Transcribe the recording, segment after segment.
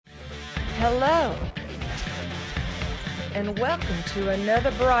Hello, and welcome to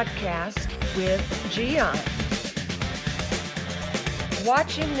another broadcast with Gian.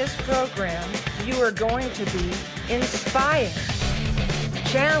 Watching this program, you are going to be inspired,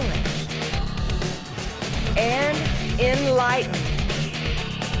 challenged, and enlightened.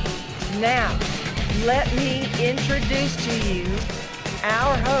 Now, let me introduce to you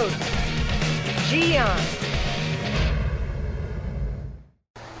our host, Gian.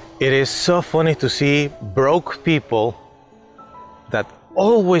 It is so funny to see broke people that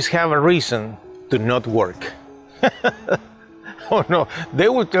always have a reason to not work. Oh no, they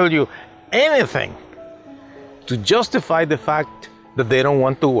will tell you anything to justify the fact that they don't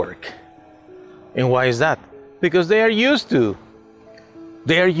want to work. And why is that? Because they are used to.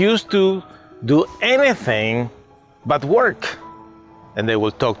 They are used to do anything but work. And they will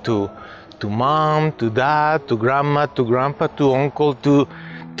talk to mom, to dad, to grandma, to grandpa, to uncle, to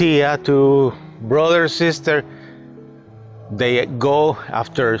tia, to brother, sister. They go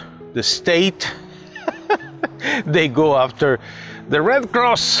after the state. They go after the Red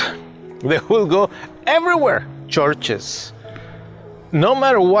Cross. They will go everywhere. Churches. No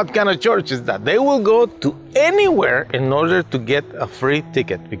matter what kind of church is that, they will go to anywhere in order to get a free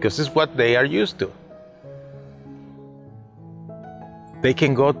ticket because it's what they are used to. They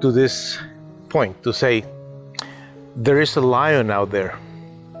can go to this point to say, there is a lion out there.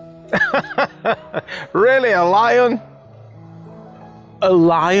 Really, a lion? A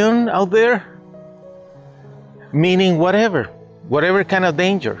lion out there? Meaning whatever kind of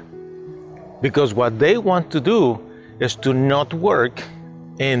danger. Because what they want to do is to not work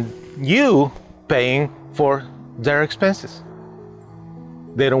and you paying for their expenses.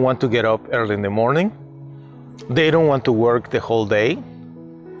 They don't want to get up early in the morning. They don't want to work the whole day.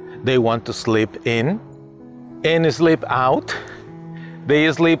 They want to sleep in and sleep out.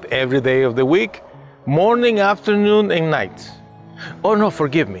 They sleep every day of the week, morning, afternoon, and night. Oh no,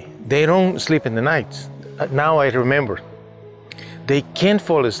 forgive me. They don't sleep in the night. Now I remember. They can't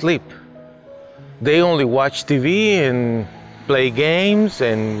fall asleep. They only watch TV and play games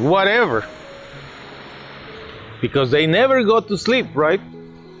and whatever. Because they never go to sleep, right?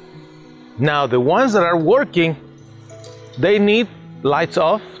 Now the ones that are working, they need lights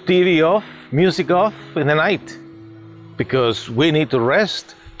off, TV off, music off in the night. Because we need to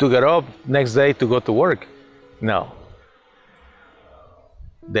rest to get up next day to go to work. No.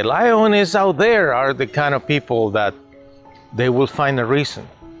 The lions out there are the kind of people that they will find a reason.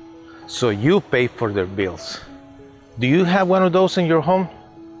 So you pay for their bills. Do you have one of those in your home?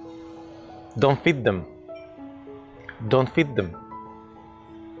 Don't feed them. Don't feed them.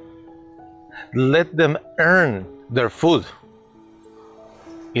 Let them earn their food.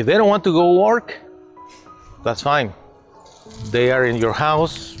 If they don't want to go work, that's fine. They are in your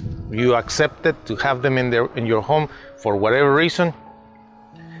house, you accepted to have them in your home for whatever reason.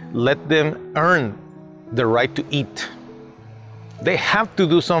 Let them earn the right to eat. They have to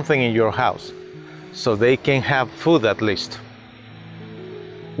do something in your house so they can have food at least.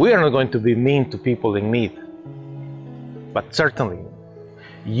 We are not going to be mean to people in need, but certainly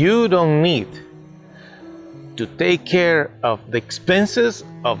you don't need to take care of the expenses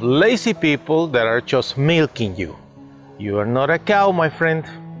of lazy people that are just milking you. You are not a cow, my friend.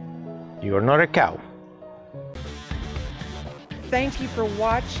 You are not a cow. Thank you for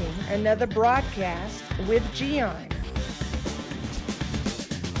watching another broadcast with Gian.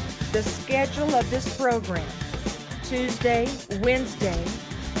 The schedule of this program: Tuesday, Wednesday,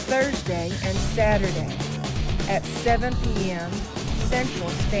 Thursday, and Saturday at 7 p.m. Central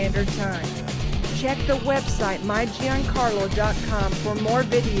Standard Time. Check the website mygiancarlo.com for more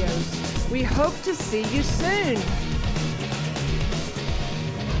videos. We hope to see you soon.